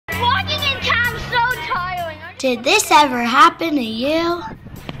Did this ever happen to you?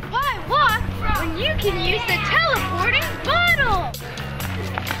 Why walk when you can use the teleporting bottle?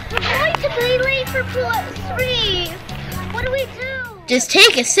 We're going to be late for pool 3. What do we do? Just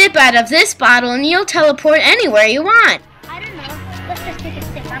take a sip out of this bottle and you'll teleport anywhere you want. I don't know. Let's just take a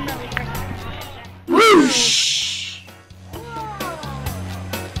sip. I'm really thirsty. Whoosh!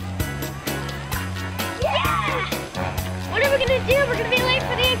 Yeah! What are we going to do? We're going to be late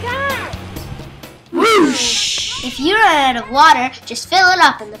for the exam. Whoosh! If you run out of water, just fill it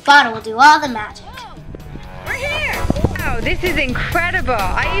up and the bottle will do all the magic. We're here! Wow, this is incredible.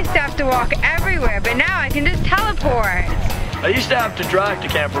 I used to have to walk everywhere, but now I can just teleport. I used to have to drive to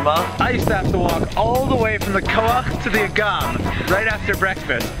Camp Ramah. I used to have to walk all the way from the chug to the agam right after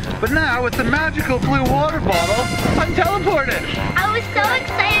breakfast. But now, with the magical blue water bottle, I'm teleported. I was so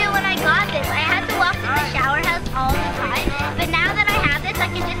excited when I got this. I had to walk to the shower house all the time, but now that I have this, I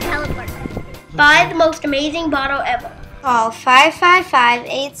can just teleport. Buy the most amazing bottle ever. Call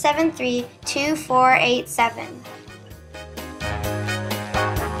 555-873-2487.